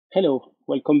Hello,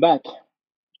 welcome back.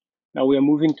 Now we are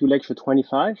moving to lecture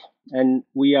 25, and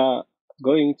we are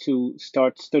going to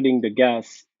start studying the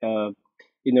gas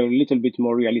in a little bit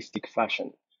more realistic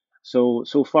fashion. So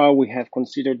far we have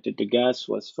considered that the gas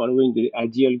was following the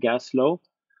ideal gas law.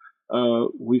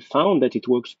 We found that it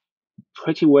works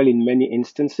pretty well in many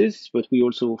instances, but we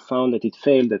also found that it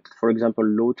failed at, for example,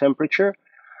 low temperature.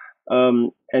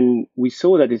 And we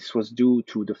saw that this was due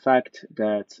to the fact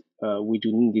that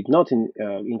did not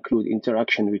include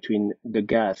interaction between the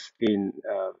gas in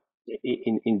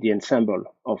the ensemble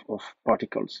of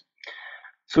particles.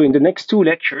 So in the next two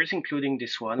lectures, including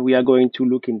this one, we are going to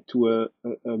look into a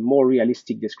more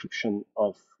realistic description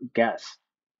of gas.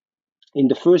 In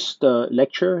the first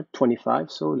lecture, 25,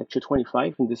 so lecture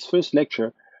 25, in this first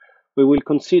lecture, we will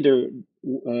consider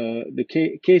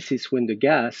the cases when the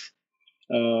gas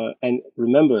and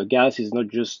remember, gas is not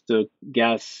just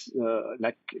gas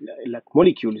like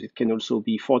molecules. It can also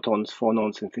be photons,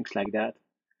 phonons, and things like that.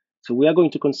 So we are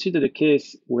going to consider the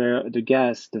case where the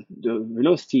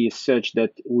velocity is such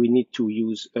that we need to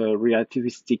use a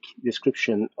relativistic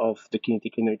description of the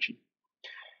kinetic energy.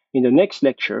 In the next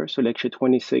lecture, so lecture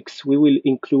 26, we will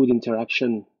include the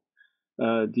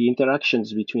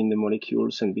interactions between the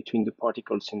molecules and between the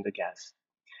particles in the gas.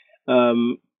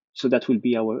 So that will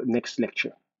be our next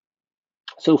lecture.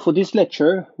 So for this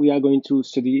lecture, we are going to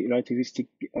study relativistic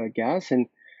gas, and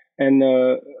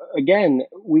again,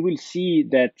 we will see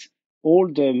that all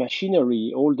the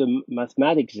machinery, all the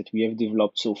mathematics that we have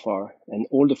developed so far, and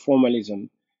all the formalism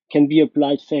can be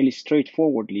applied fairly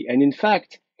straightforwardly. And in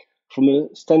fact, from a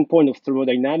standpoint of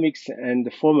thermodynamics and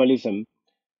the formalism,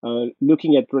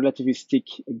 looking at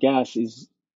relativistic gas is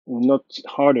not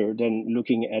harder than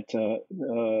looking at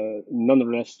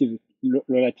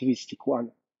non-relativistic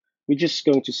one. We're just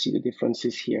going to see the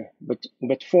differences here,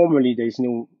 but formally there is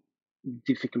no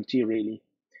difficulty really.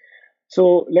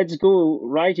 So let's go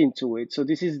right into it. So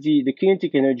this is the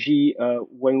kinetic energy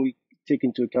when we take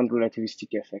into account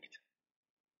relativistic effect.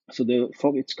 So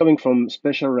it's coming from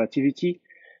special relativity,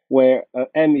 where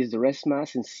m is the rest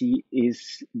mass and c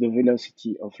is the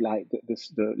velocity of light, the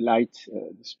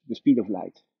speed of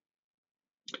light.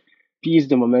 P is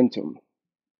the momentum.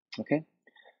 Okay.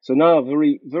 So now,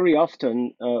 very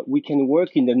often, we can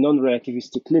work in the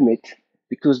non-relativistic limit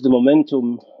because the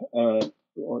momentum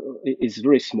is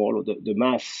very small, or the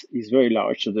mass is very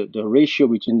large. So the ratio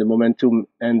between the momentum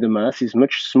and the mass is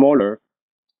much smaller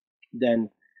than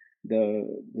the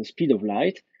speed of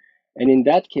light. And in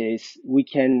that case, we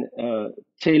can use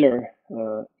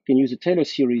a Taylor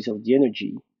series of the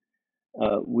energy,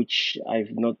 which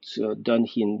I've not done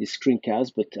here in this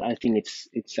screencast, but I think it's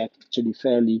actually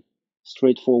fairly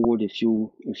straightforward if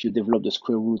you develop the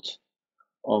square root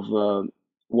of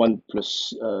 1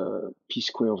 plus p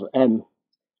square over m.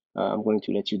 I'm going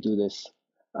to let you do this.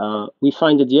 We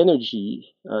find that the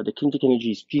energy, the kinetic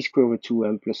energy, is p square over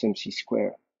 2m plus mc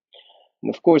square.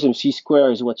 And of course, mc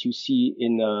square is what you see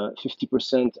in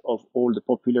 50% of all the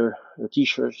popular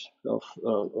t-shirts of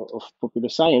popular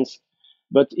science.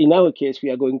 But in our case, we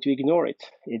are going to ignore it.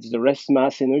 It's the rest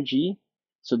mass energy.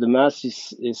 So the mass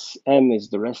is m is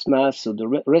the rest mass. So the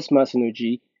rest mass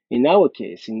energy in our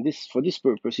case, for this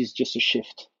purpose, is just a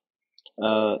shift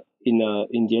in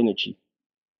the energy.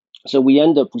 So we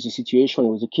end up with a situation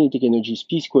where the kinetic energy is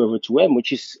p squared over 2m,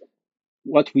 which is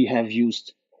what we have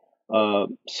used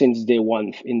since day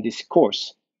one in this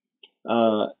course.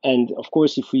 And of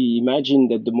course, if we imagine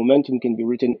that the momentum can be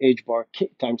written h bar k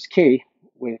times k,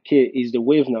 where k is the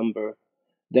wave number,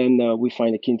 then we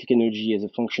find the kinetic energy as a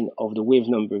function of the wave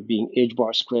number being h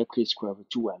bar squared k squared over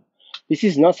 2m. This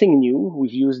is nothing new.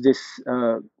 We've used this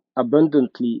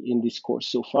abundantly in this course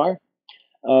so far.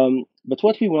 But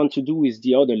what we want to do is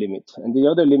the other limit. And the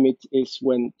other limit is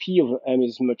when p over m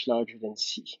is much larger than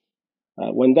c,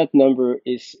 when that number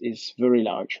is very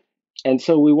large. And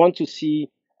so we want to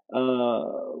see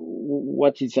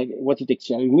what it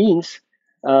actually means.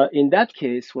 In that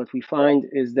case, what we find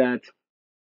is that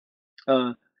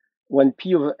when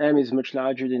p over m is much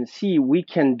larger than c, we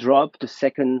can drop the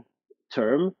second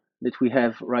term that we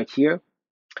have right here.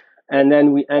 And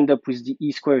then we end up with the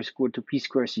E square is equal to P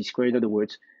square C square. In other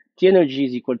words, the energy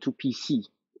is equal to PC.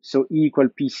 So E equal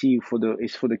PC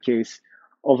is for the case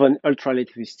of an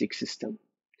ultra-relativistic system.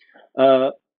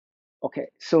 Okay,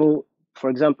 so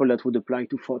for example, that would apply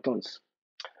to photons.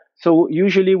 So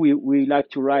usually we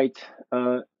like to write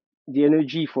the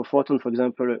energy for photon, for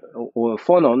example, or a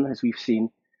phonon, as we've seen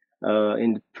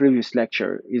in the previous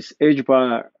lecture, is h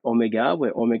bar omega,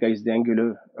 where omega is the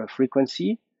angular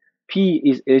frequency. P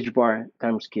is h bar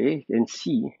times k, and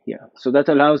c here. So that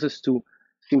allows us to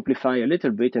simplify a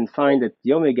little bit and find that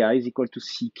the omega is equal to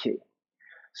ck.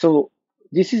 So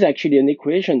this is actually an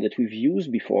equation that we've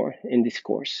used before in this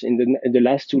course, in the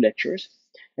last two lectures.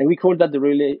 And we call that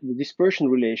the dispersion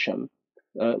relation,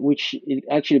 which it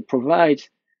actually provides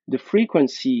the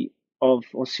frequency of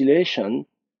oscillation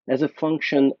as a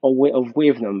function of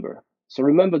wave number. So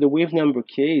remember, the wave number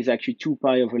k is actually 2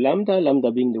 pi over lambda,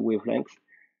 lambda being the wavelength.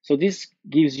 So this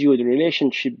gives you the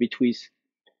relationship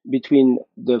between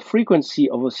the frequency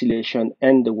of oscillation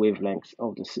and the wavelength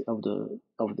of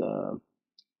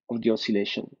the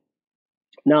oscillation.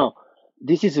 Now,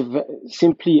 this is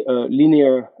simply a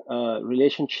linear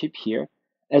relationship here,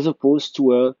 as opposed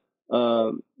to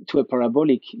a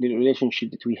parabolic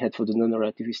relationship that we had for the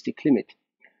non-relativistic limit.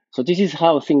 So this is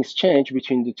how things change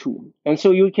between the two. And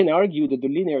so you can argue that the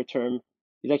linear term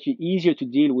is actually easier to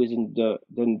deal with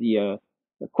than the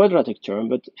quadratic term,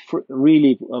 but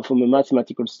really, from a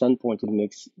mathematical standpoint, it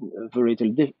makes very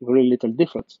little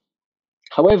difference.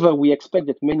 However, we expect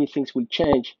that many things will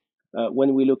change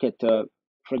when we look at,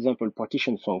 for example,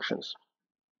 partition functions.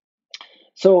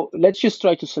 So let's just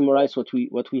try to summarize what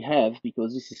we have,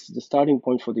 because this is the starting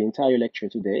point for the entire lecture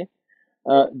today.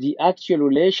 The actual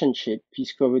relationship p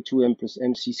squared over 2m plus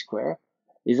mc squared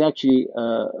is actually,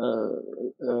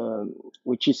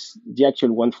 which is the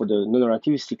actual one for the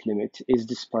non-relativistic limit, is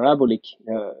this parabolic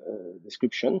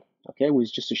description, okay,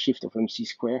 with just a shift of mc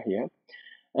squared here.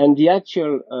 And the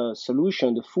actual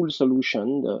solution, the full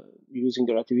solution, using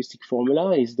the relativistic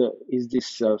formula, is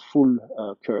this full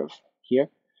curve here.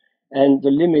 And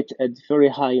the limit at very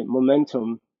high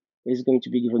momentum is going to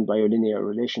be given by a linear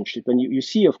relationship. And you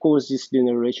see, of course, this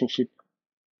linear relationship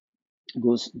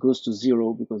goes to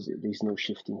zero because there's no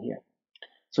shift in here.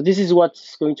 So this is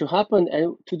what's going to happen.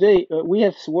 And today we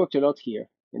have worked a lot here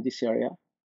in this area.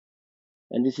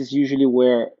 And this is usually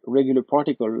where regular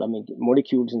particles, I mean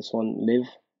molecules and so on, live.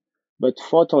 But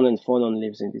photon and phonon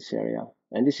lives in this area.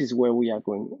 And this is where we're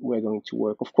going to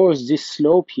work. Of course, this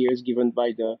slope here is given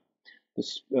by the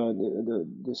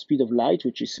speed of light,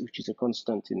 which is a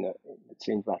constant in, let's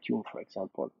say, in vacuum, for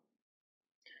example.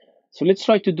 So let's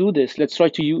try to do this. Let's try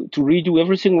to redo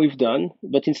everything we've done,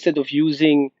 but instead of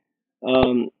using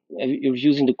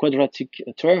the quadratic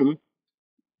term,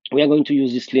 we are going to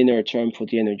use this linear term for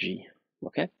the energy.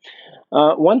 Okay.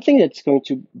 One thing that's going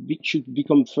to should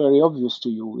become very obvious to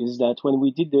you is that when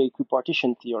we did the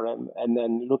equipartition theorem and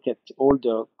then look at all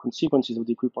the consequences of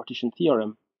the equipartition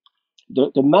theorem,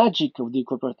 the magic of the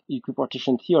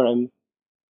equipartition theorem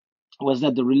was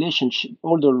that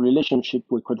all the relationship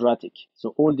were quadratic.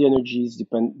 So all the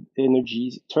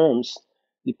energy terms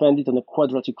depended on a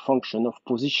quadratic function of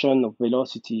position, of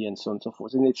velocity, and so on and so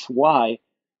forth. And it's why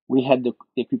we had the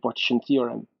equipartition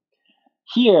theorem.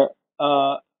 Here,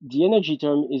 the energy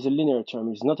term is a linear term,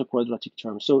 it's not a quadratic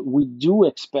term. So we do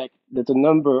expect that the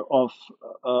number of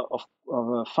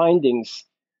findings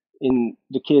in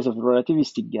the case of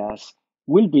relativistic gas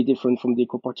will be different from the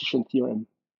equipartition theorem.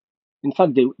 In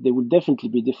fact, they will definitely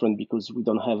be different because we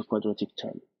don't have a quadratic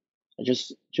term.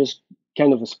 Just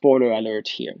kind of a spoiler alert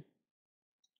here.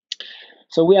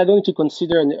 So we are going to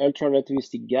consider an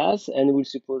ultra-relativistic gas, and we'll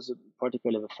suppose the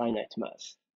particle have a finite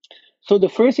mass. So the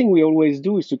first thing we always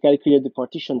do is to calculate the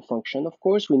partition function. Of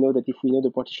course, we know that if we know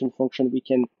the partition function, we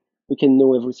can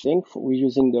know everything. We're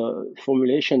using the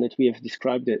formulation that we have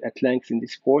described at length in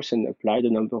this course and applied a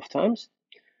number of times.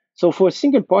 So for a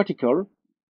single particle,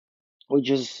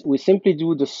 we simply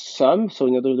do the sum. So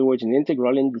in other words, an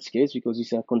integral in this case, because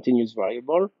it's a continuous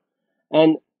variable.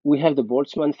 And we have the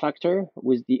Boltzmann factor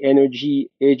with the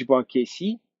energy h bar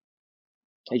kc.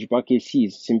 H bar kc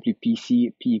is simply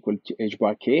P equal to h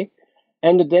bar k.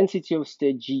 And the density of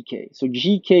state gk. So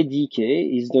gk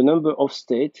dk is the number of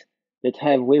states that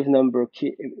have wave number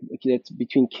k, that's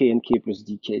between k and k plus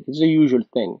dk. That's the usual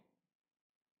thing.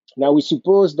 Now we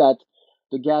suppose that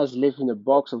the gas lives in a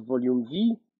box of volume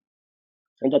V,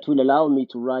 and that will allow me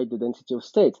to write the density of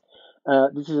states.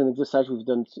 This is an exercise we've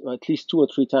done at least 2 or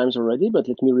 3 times already, but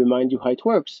let me remind you how it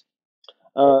works.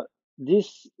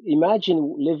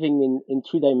 Imagine living in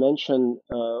 3 dimensions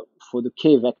for the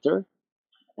k vector,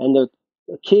 and the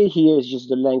k here is just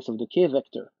the length of the k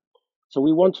vector. So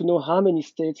we want to know how many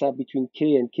states are between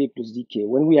k and k plus dk.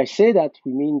 When I say that,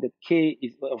 we mean that k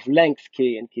is of length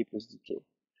k and k plus dk.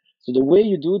 So the way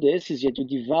you do this is you have to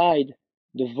divide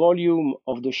the volume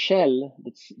of the shell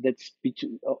that's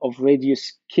of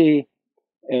radius k,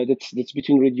 that's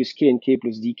between radius k and k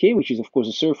plus dk, which is of course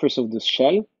the surface of the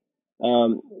shell,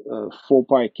 4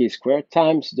 pi k squared,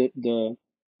 times the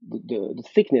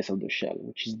thickness of the shell,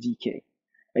 which is dk.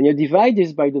 And you divide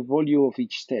this by the volume of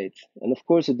each state. And of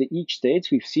course, at the each states,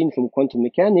 we've seen from quantum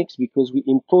mechanics, because we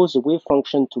impose a wave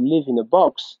function to live in a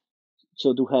box,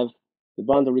 so to have the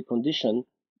boundary condition,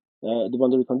 the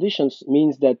boundary conditions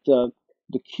means that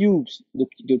the cube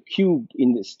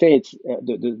in the states,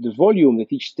 the volume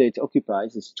that each state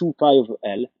occupies is 2 pi over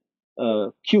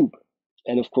L cube.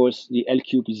 And of course, the L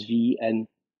cube is V, and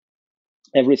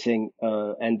everything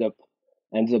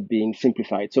ends up being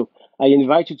simplified. So I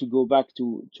invite you to go back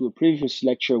to a previous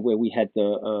lecture where we had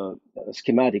the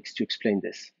schematics to explain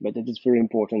this, but it is very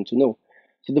important to know.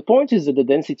 So the point is that the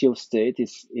density of state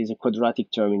is a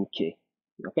quadratic term in K.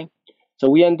 Okay, so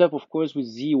we end up, of course, with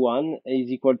Z1 is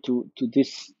equal to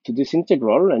this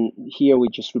integral, and here we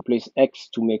just replace X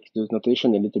to make the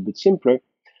notation a little bit simpler.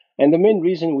 And the main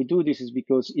reason we do this is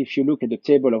because if you look at the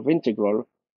table of integral,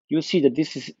 you see that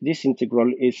this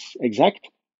integral is exact,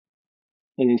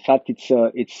 and in fact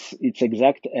it's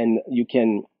exact, and you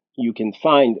can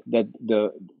find that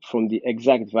from the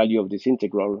exact value of this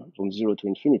integral from 0 to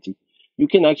infinity, you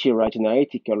can actually write an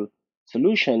analytical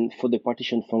solution for the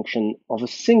partition function of a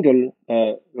single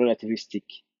relativistic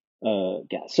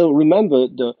gas. So remember,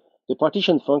 the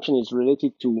partition function is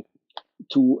related to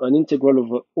an integral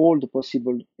over all the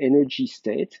possible energy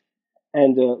state.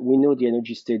 And we know the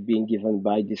energy state being given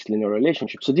by this linear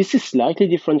relationship. So this is slightly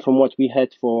different from what we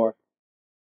had for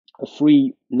a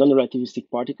free non-relativistic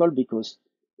particle, because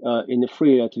in a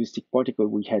free relativistic particle,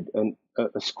 we had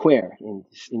a square in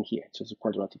here. So it's a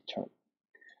quadratic term.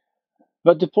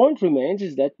 But the point remains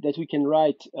is that we can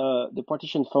write the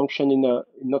partition function in a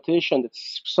notation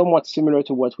that's somewhat similar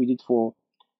to what we did for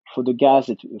the gas,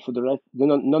 for the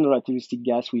non-relativistic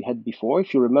gas we had before.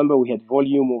 If you remember, we had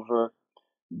volume over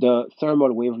the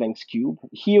thermal wavelength cube.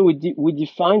 Here we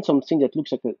define something that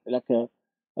looks like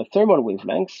a thermal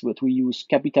wavelength, but we use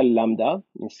capital lambda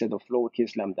instead of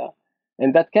lowercase lambda.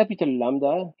 And that capital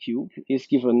lambda cube is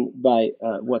given by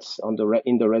what's in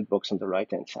the red box on the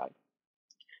right-hand side.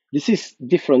 This is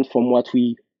different from what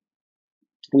we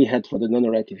had for the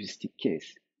non-relativistic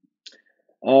case.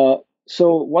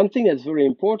 So one thing that's very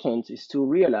important is to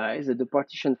realize that the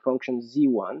partition function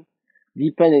Z1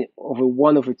 depends over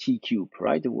 1 over t cube,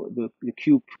 right? The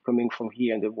cube coming from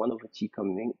here and the 1 over t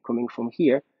coming from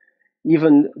here,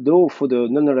 even though for the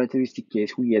non-relativistic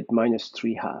case, we had minus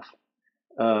 3/2.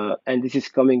 And this is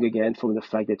coming again from the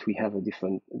fact that we have a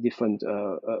different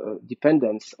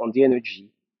dependence on the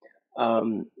energy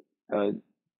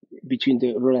between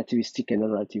the relativistic and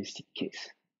non-relativistic case.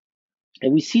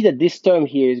 And we see that this term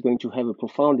here is going to have a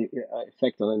profound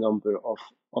effect on a number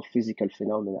of physical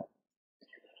phenomena.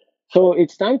 So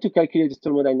it's time to calculate the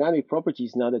thermodynamic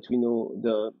properties now that we know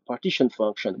the partition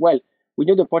function. Well, we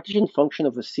know the partition function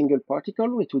of a single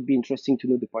particle. It would be interesting to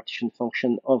know the partition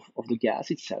function of the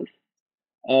gas itself.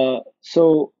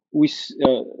 So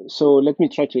let me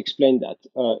try to explain that.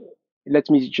 Let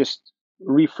me just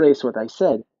rephrase what I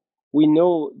said. We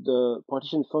know the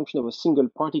partition function of a single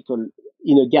particle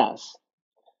in a gas.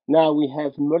 Now we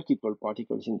have multiple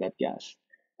particles in that gas.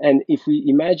 And if we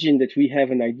imagine that we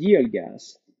have an ideal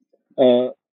gas,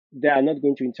 they are not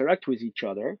going to interact with each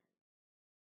other.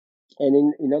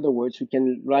 And in other words, we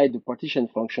can write the partition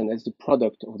function as the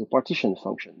product of the partition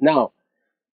function. Now,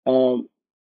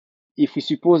 if we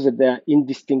suppose that they are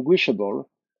indistinguishable,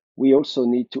 we also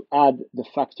need to add the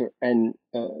factor n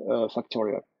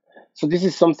factorial. So this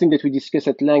is something that we discussed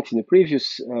at length in the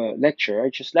previous lecture.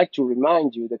 I'd just like to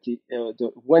remind you that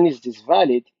when is this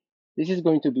valid? This is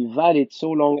going to be valid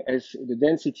so long as the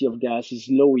density of gas is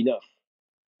low enough.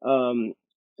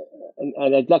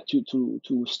 And I'd like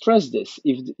to stress this.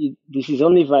 This is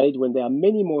only valid when there are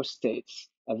many more states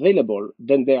available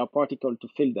than there are particles to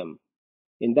fill them.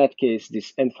 In that case,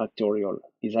 this n factorial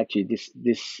is actually,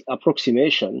 this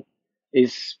approximation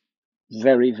is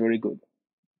very, very good.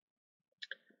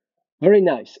 Very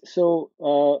nice. So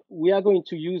we are going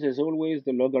to use, as always,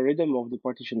 the logarithm of the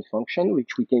partition function,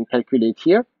 which we can calculate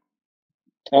here.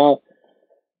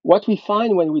 What we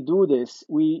find when we do this,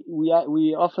 we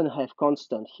often have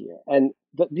constant here, and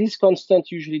these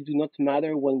constants usually do not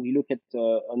matter when we look at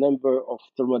a number of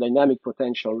thermodynamic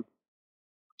potential,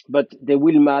 but they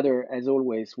will matter, as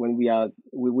always, when we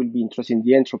will be interested in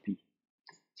the entropy.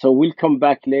 So we'll come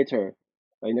back later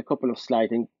in a couple of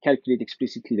slides and calculate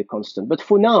explicitly the constant. But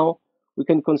for now, we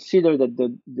can consider that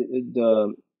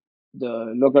the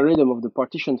logarithm of the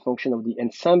partition function of the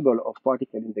ensemble of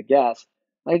particles in the gas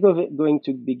are going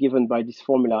to be given by this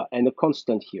formula and a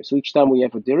constant here. So each time we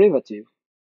have a derivative,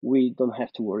 we don't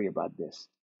have to worry about this.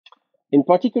 In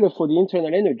particular, for the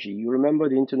internal energy, you remember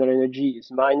the internal energy is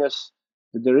minus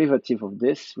the derivative of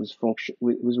this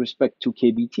with respect to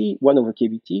kBt, 1 over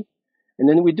kBt. And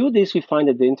then we do this, we find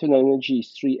that the internal energy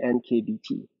is 3n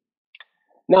kBt.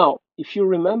 Now, if you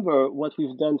remember what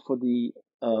we've done for the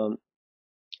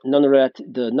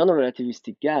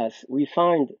non-relativistic gas, we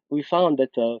found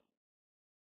that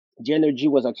the energy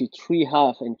was actually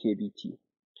 3/2 nkBt.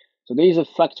 So there is a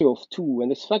factor of 2, and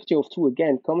this factor of 2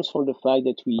 again comes from the fact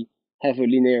that we have a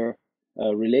linear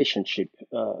relationship.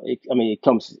 It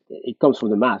comes from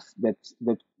the math that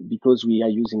because we are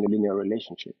using a linear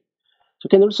relationship. So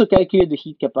we can also calculate the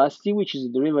heat capacity, which is a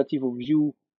derivative of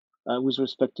U with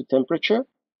respect to temperature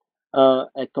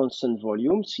at constant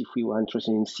volumes, if we were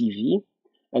interested in CV.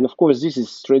 And of course, this is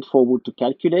straightforward to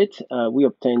calculate. We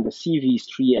obtain the CV is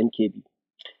 3 nkb.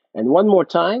 And one more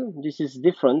time, this is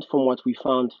different from what we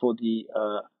found for the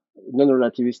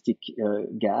non-relativistic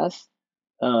gas.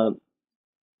 And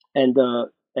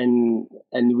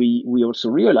we also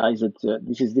realize that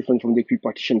this is different from the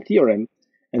equipartition theorem.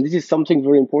 And this is something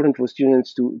very important for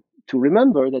students to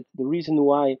remember, that the reason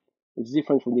why it's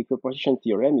different from the equipartition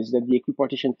theorem is that the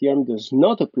equipartition theorem does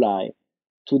not apply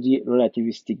to the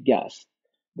relativistic gas.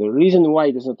 The reason why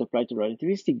it does not apply to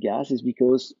relativistic gas is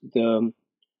because the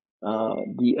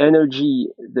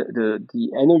energy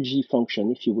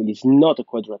function, if you will, is not a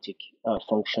quadratic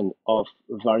function of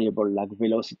a variable like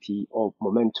velocity or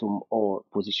momentum or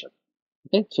position.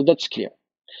 Okay, so that's clear.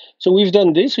 So we've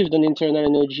done this, we've done internal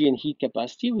energy and heat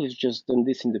capacity. We've just done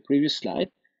this in the previous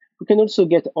slide. We can also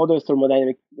get other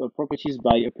thermodynamic properties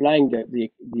by applying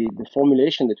the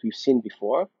formulation that we've seen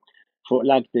before, for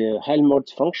like the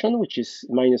Helmholtz function, which is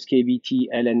minus kBt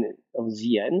ln of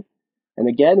Zn. And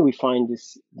again, we find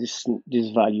this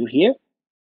value here.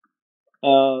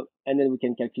 And then we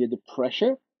can calculate the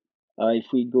pressure.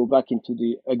 If we go back into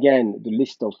the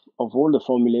list of all the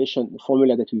formula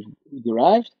that we've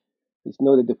derived, we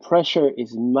know that the pressure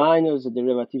is minus the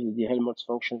derivative of the Helmholtz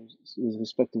function with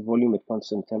respect to volume at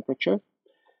constant temperature.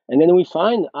 And then we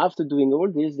find, after doing all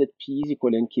this, that P is equal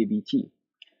to nkBt.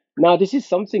 Now, this is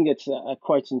something that's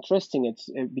quite interesting. It's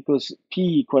because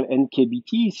P equal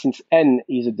nkBt, since n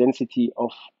is a density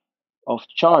of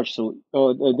charge, so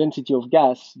the density of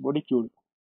gas molecule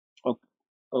of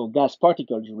gas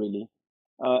particles, really.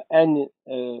 N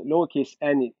lowercase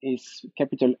n is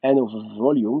capital N over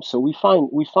volume. So we find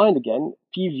again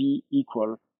PV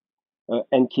equal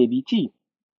nkBt,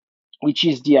 which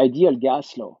is the ideal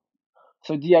gas law.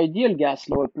 So the ideal gas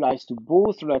law applies to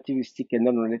both relativistic and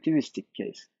non-relativistic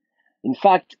case. In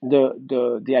fact,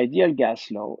 the ideal gas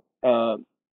law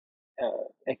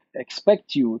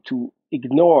expects you to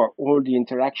ignore all the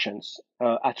interactions,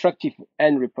 attractive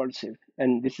and repulsive,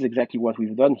 and this is exactly what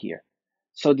we've done here.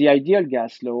 So the ideal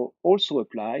gas law also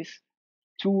applies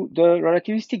to the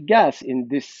relativistic gas in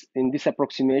this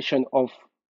approximation of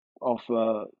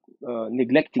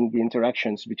neglecting the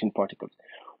interactions between particles.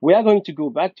 We are going to go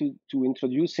back to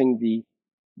introducing the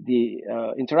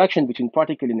interaction between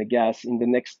particle in a gas in the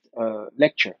next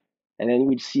lecture, and then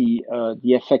we'll see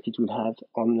the effect it will have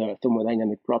on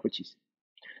thermodynamic properties.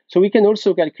 So we can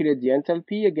also calculate the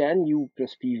enthalpy, again, U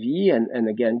plus PV, and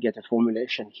again get a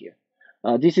formulation here.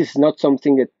 This is not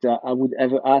something that I would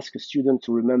ever ask a student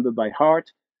to remember by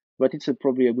heart, but it's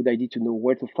probably a good idea to know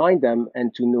where to find them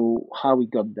and to know how we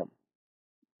got them.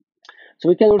 So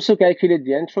we can also calculate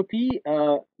the entropy,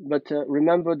 but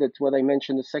remember that what I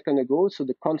mentioned a second ago, so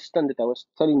the constant that I was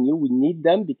telling you, we need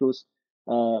them because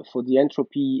for the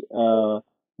entropy,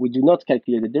 we do not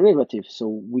calculate the derivative, so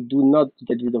we do not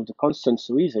get rid of the constant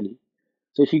so easily.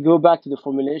 So if you go back to the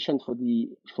formulation for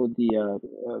the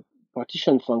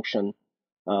partition function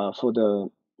for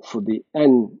the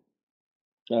n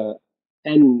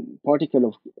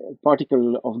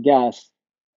particle of gas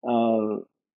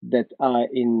that are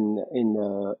in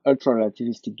ultra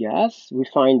relativistic gas, we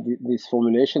find this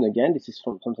formulation again. This is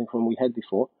something from we had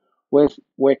before,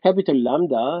 where capital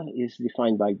lambda is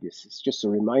defined by this. It's just a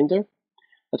reminder.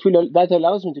 That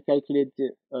allows me to calculate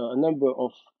a number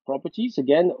of properties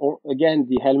again,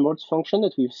 the Helmholtz function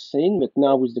that we've seen, but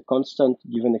now with the constant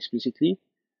given explicitly.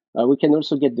 We can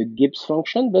also get the Gibbs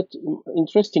function, but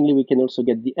interestingly, we can also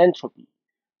get the entropy.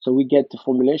 So we get the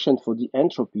formulation for the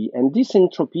entropy, and this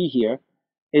entropy here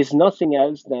is nothing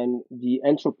else than the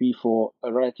entropy for a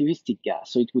relativistic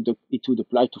gas. So it would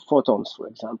apply to photons, for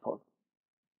example.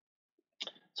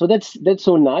 So that's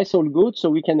all nice, all good. So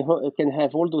we can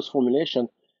have all those formulations.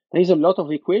 There is a lot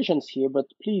of equations here, but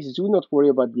please do not worry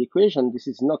about the equation. This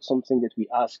is not something that we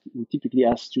typically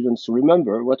ask students to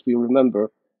remember. What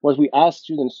we ask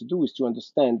students to do is to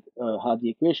understand how the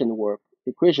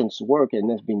equations work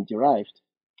and have been derived.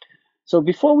 So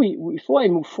before I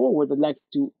move forward, I'd like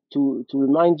to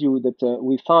remind you that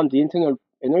we found the internal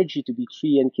energy to be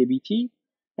 3 nkBt.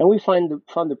 And we found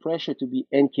the pressure to be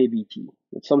nkBT.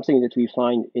 It's something that we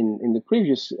find in the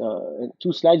previous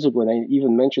 2 slides ago, and I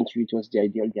even mentioned to you it was the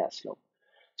ideal gas law.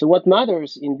 So what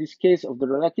matters in this case of the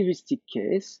relativistic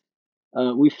case,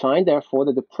 we find therefore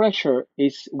that the pressure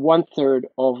is 1/3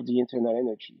 of the internal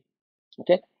energy.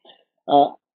 Okay.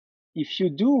 If you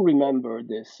do remember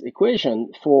this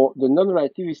equation for the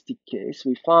non-relativistic case,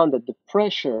 we found that the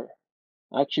pressure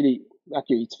actually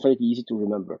it's very easy to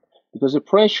remember because the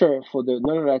pressure for the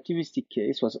non-relativistic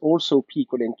case was also P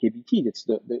equal nkBT. That's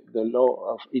the law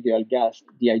of ideal gas,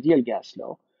 the ideal gas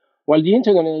law. While the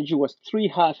internal energy was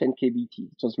 3/2 nkBT.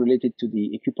 It was related to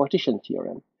the equipartition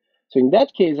theorem. So in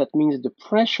that case, that means the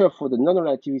pressure for the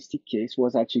non-relativistic case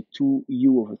was actually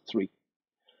 2U/3.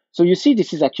 So you see,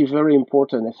 this is actually a very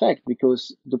important effect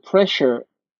because the pressure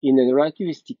in a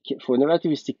for a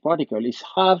relativistic particle is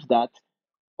half that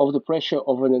of the pressure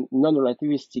of a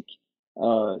non-relativistic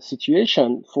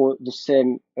situation for the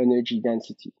same energy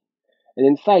density. And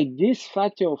in fact, this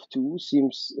factor of 2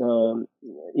 seems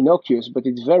innocuous, but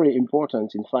it's very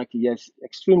important. In fact, it has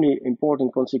extremely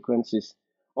important consequences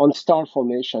on star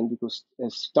formation because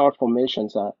star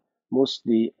formations are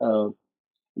mostly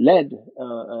led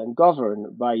and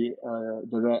governed by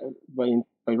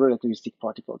relativistic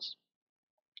particles.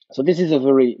 So this is a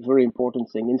very, very important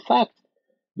thing. In fact,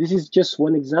 this is just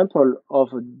one example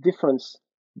of a difference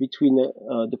between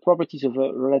the properties of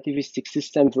a relativistic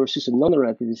system versus a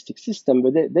non-relativistic system.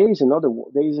 But there is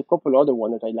a couple other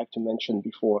ones that I'd like to mention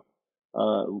before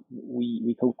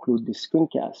we conclude this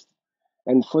screencast.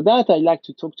 And for that, I'd like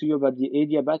to talk to you about the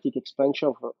adiabatic expansion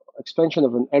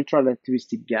of an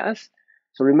ultra-relativistic gas.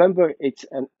 So remember, it's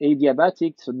an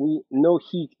adiabatic, so no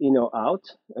heat in or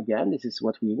out. Again, this is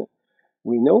what we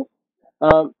know.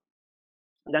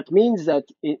 That means that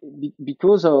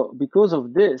because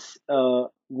of this,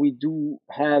 we do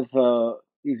have,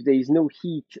 if there is no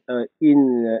heat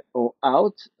in or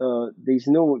out, there is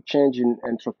no change in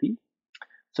entropy.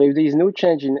 So if there is no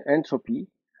change in entropy,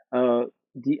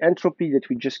 the entropy that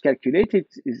we just calculated,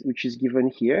 which is given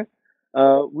here,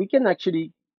 we can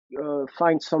actually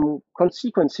find some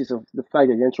consequences of the fact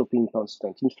that the entropy is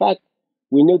constant. In fact,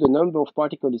 we know the number of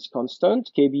particles is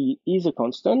constant, Kb is a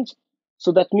constant,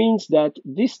 so that means that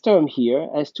this term here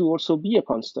has to also be a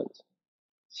constant.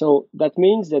 So that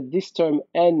means that this term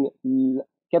n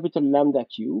capital lambda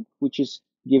cube, which is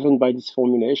given by this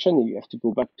formulation, you have to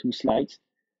go back 2 slides,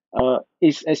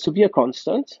 has to be a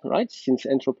constant, right? Since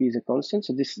entropy is a constant,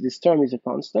 so this term is a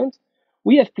constant.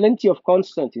 We have plenty of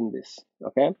constant in this,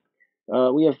 okay?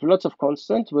 We have lots of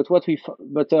constant, but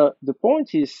the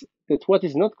point is that what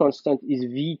is not constant is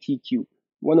Vt cube,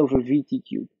 1/Vt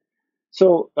cube.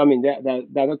 So I mean they're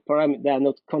not they are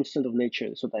not constant of nature.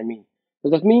 That's what I mean. So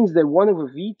that means that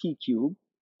 1/Vt cube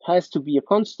has to be a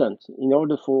constant in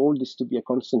order for all this to be a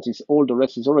constant. Is all the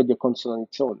rest is already a constant on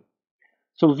its own.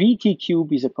 So Vt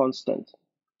cube is a constant.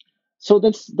 So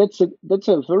that's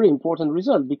a very important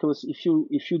result because if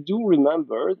you do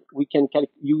remember, we can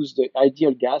use the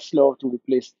ideal gas law to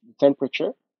replace the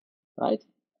temperature, right?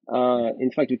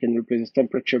 In fact, we can replace the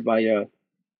temperature by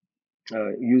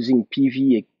using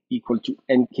PV equal to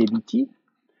nkBT,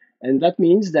 and that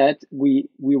means that we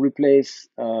replace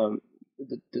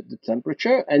the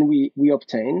temperature, and we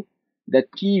obtain that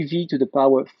PV to the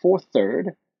power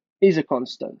 4/3 is a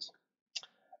constant.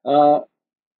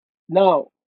 Now,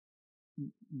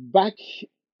 back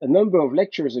a number of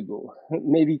lectures ago,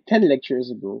 maybe 10 lectures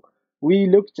ago, we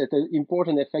looked at an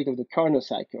important effect of the Carnot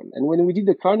cycle. And when we did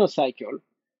the Carnot cycle,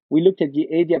 we looked at the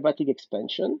adiabatic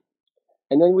expansion.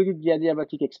 And when we did the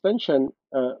adiabatic expansion,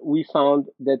 we found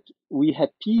that we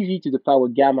had PV to the power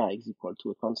gamma is equal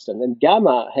to a constant. And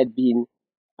gamma had been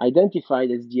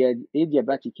identified as the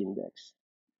adiabatic index.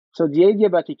 So the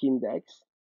adiabatic index,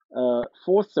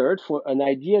 4/3 for an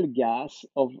ideal gas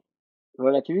of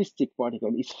relativistic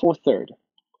particle is 4/3,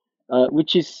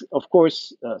 which is, of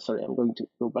course, sorry, I'm going to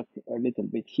go back a little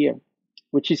bit here,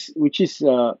 which is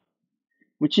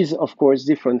of course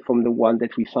different from the one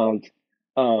that we found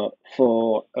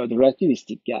for the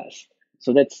relativistic gas.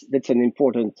 So that's an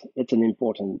important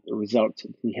result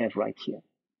we have right here.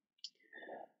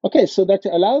 Okay, so that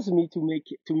allows me to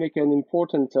make an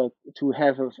important to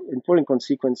have an important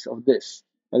consequence of this,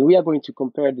 and we are going to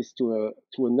compare this to a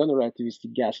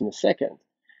non-relativistic gas in a second.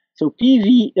 So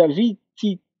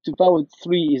Vt to power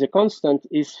 3 is a constant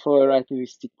is for a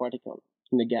relativistic particle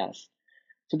in a gas.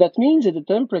 So that means that the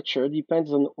temperature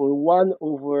depends on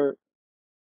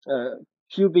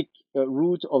 1/cubic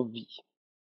root of V.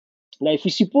 Now, if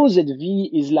we suppose that V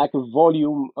is like a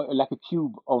volume, like a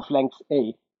cube of length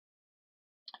A,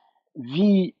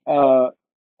 V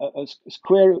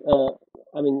square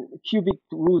cubic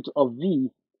root of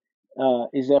V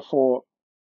is therefore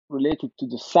related to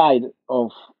the side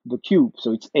of the cube,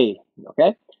 so it's A,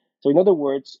 okay? So in other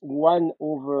words, 1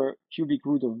 over cubic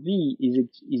root of V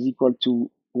is equal to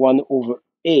 1 over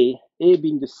A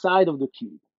being the side of the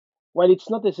cube. Well, it's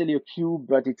not necessarily a cube,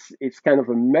 but it's kind of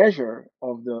a measure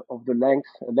of the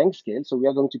length scale, so we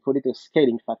are going to call it a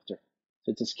scaling factor.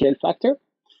 So it's a scale factor.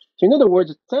 So in other words,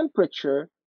 the temperature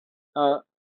uh,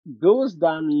 goes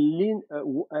down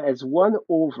as 1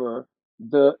 over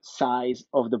the size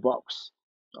of the box.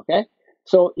 Okay?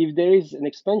 So if there is an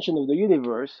expansion of the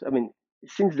universe,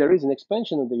 since there is an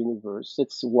expansion of the universe,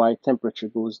 that's why temperature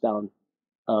goes down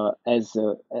as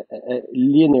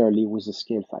linearly with the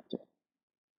scale factor.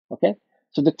 Okay?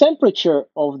 So the temperature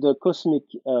of the cosmic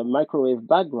microwave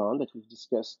background that we've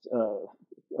discussed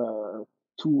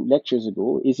 2 lectures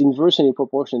ago is inversely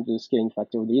proportional to the scaling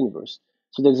factor of the universe.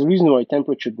 So there's a reason why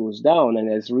temperature goes down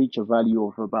and has reached a value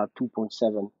of about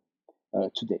 2.7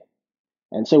 today.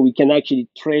 And so we can actually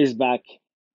trace back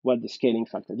what the scaling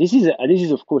factor. This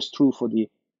is of course true for the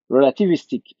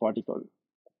relativistic particle.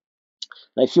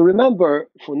 Now, if you remember,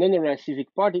 for non-relativistic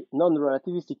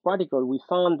particle, we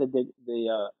found that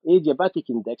the adiabatic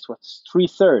index was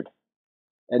 3/3,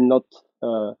 and not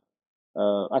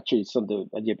actually it's not the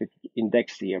adiabatic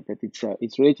index here, but it's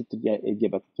related to the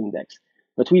adiabatic index.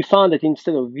 But we found that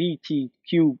instead of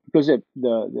VTQ, because the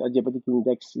adiabatic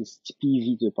index is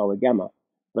PV to the power gamma,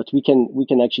 but we can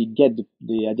actually get the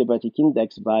adiabatic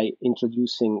index by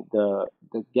introducing the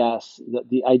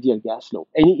ideal gas law.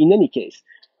 In any case,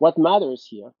 what matters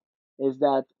here is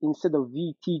that instead of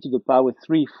Vt to the power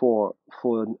 3 for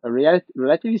a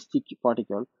relativistic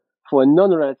particle, for a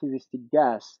non-relativistic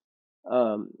gas,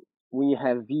 we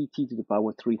have Vt to the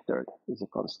power 3/3 is a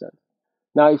constant.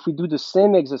 Now, if we do the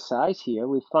same exercise here,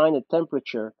 we find that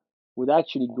temperature would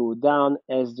actually go down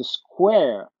as the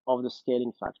square of the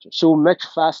scaling factor, so much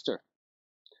faster.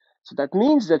 So that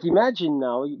means that imagine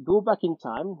now, you go back in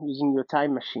time using your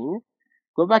time machine,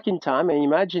 go back in time and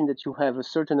imagine that you have a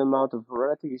certain amount of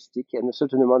relativistic and a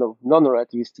certain amount of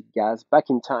non-relativistic gas back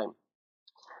in time.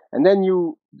 And then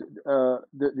the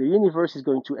universe is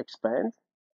going to expand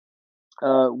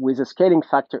with a scaling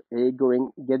factor A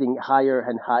getting higher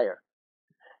and higher.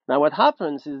 Now, what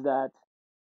happens is that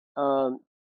um,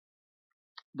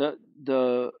 the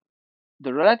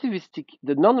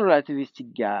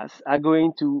non-relativistic gas are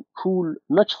going to cool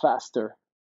much faster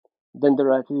than the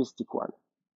relativistic one.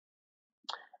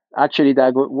 Actually,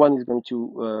 one is going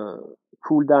to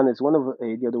cool down as 1 over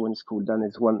A, the other one is cooled down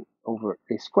as 1 over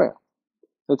A squared.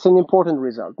 That's an important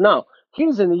result. Now,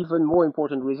 here's an even more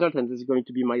important result, and this is going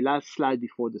to be my last slide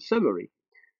before the summary,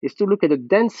 is to look at the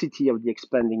density of the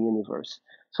expanding universe.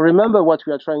 So remember, what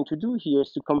we are trying to do here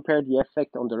is to compare the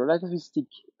effect on the relativistic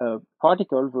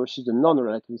particle versus the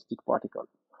non-relativistic particle.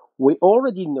 We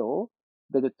already know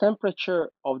that the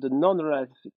temperature of the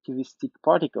non-relativistic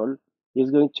particle is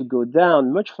going to go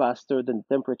down much faster than the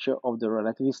temperature of the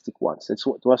relativistic ones. That's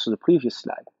what was the previous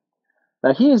slide.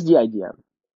 Now, here's the idea.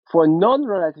 For a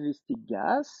non-relativistic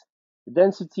gas, the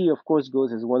density, of course,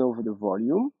 goes as 1 over the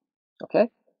volume.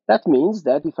 Okay? That means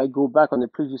that if I go back on the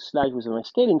previous slide with my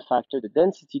scaling factor, the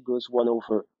density goes 1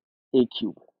 over A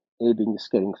cubed, A being the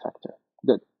scaling factor.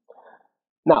 Good.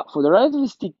 Now, for the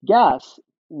relativistic gas,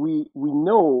 we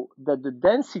know that the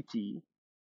density,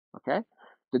 okay,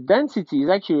 the density is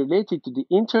actually related to the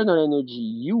internal energy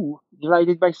U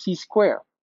divided by C squared.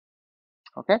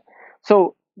 Okay?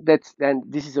 So this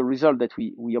is a result that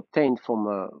we obtained from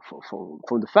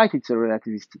the fact it's a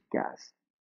relativistic gas.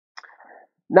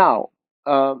 Now,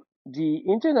 the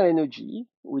internal energy,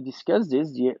 we discussed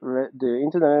this, the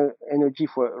internal energy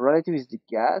for a relativistic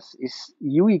gas is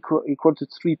U equal to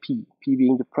 3P, P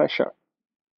being the pressure.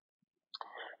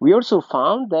 We also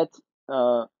found that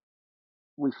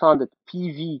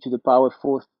PV to the power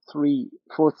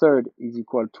 4/3 is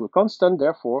equal to a constant.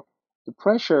 Therefore, the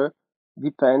pressure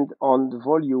depend on the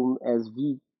volume as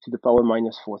V to the power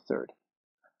minus 4/3.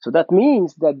 So that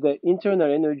means that the internal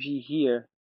energy here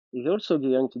is also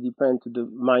going to depend to the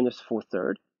minus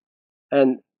 4/3.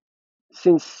 And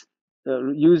since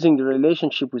using the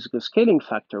relationship with the scaling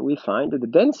factor, we find that the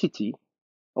density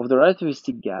of the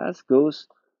relativistic gas goes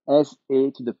as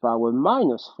A to the power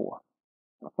minus 4.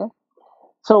 Okay?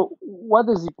 So what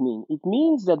does it mean? It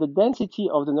means that the density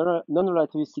of the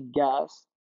non-relativistic gas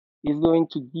is going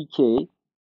to decay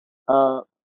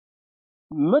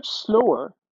much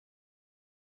slower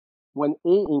when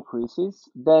A increases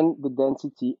than the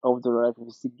density of the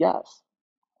relativistic gas.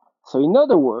 So in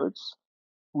other words,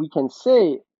 we can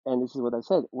say, and this is what I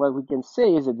said, what we can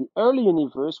say is that the early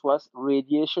universe was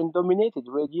radiation dominated,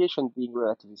 radiation being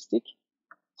relativistic,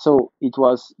 So it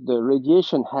was the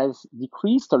radiation has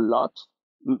decreased a lot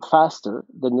faster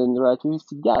than the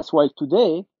relativistic gas, while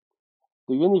today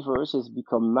the universe has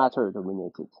become matter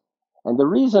dominated. And the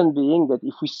reason being that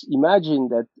if we imagine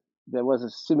that there was a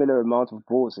similar amount of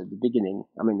both at the beginning,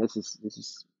 I mean, this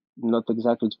is not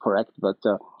exactly correct, but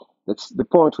that's the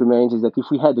point remains is that if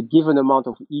we had a given amount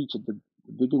of each at the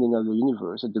beginning of the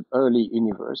universe, at the early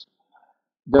universe,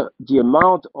 the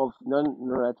amount of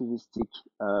non-relativistic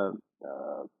uh,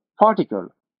 uh, particle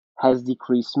has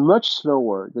decreased much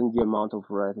slower than the amount of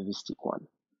relativistic one,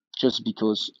 just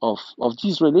because of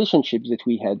these relationships that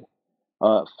we had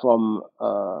from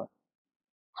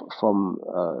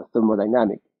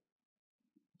thermodynamic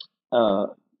uh,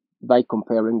 by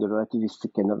comparing the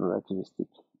relativistic and non-relativistic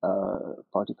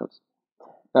particles.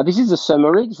 Now, this is a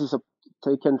summary. This is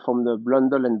taken from the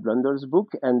Blundell and Blundell's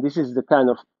book, and this is the kind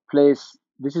of place.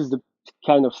 This is the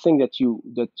kind of thing that you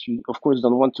of course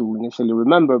don't want to necessarily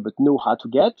remember, but know how to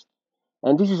get.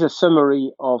 And this is a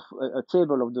summary of a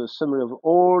table of the summary of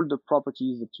all the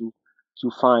properties that you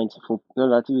find for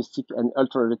non-relativistic and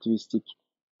ultra-relativistic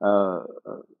uh,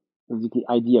 uh, the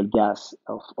ideal gas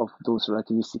of those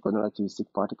relativistic or non-relativistic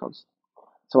particles.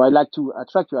 So I'd like to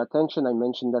attract your attention. I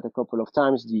mentioned that a couple of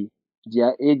times. The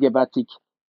adiabatic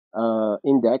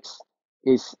index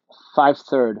is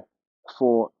 5/3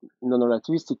 for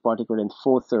non-relativistic particle and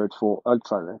 4/3 for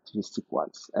ultra-relativistic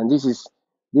ones. And this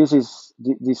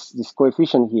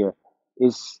coefficient here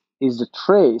is the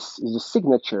trace, is the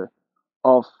signature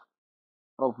of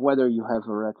whether you have a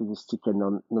relativistic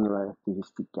and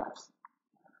non-relativistic gas.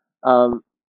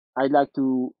 I'd like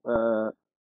to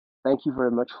thank you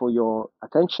very much for your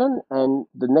attention. And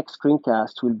the next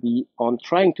screencast will be on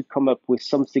trying to come up with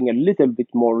something a little bit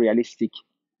more realistic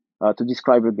to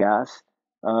describe a gas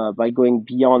by going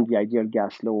beyond the ideal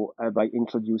gas law by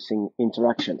introducing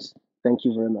interactions. Thank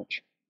you very much.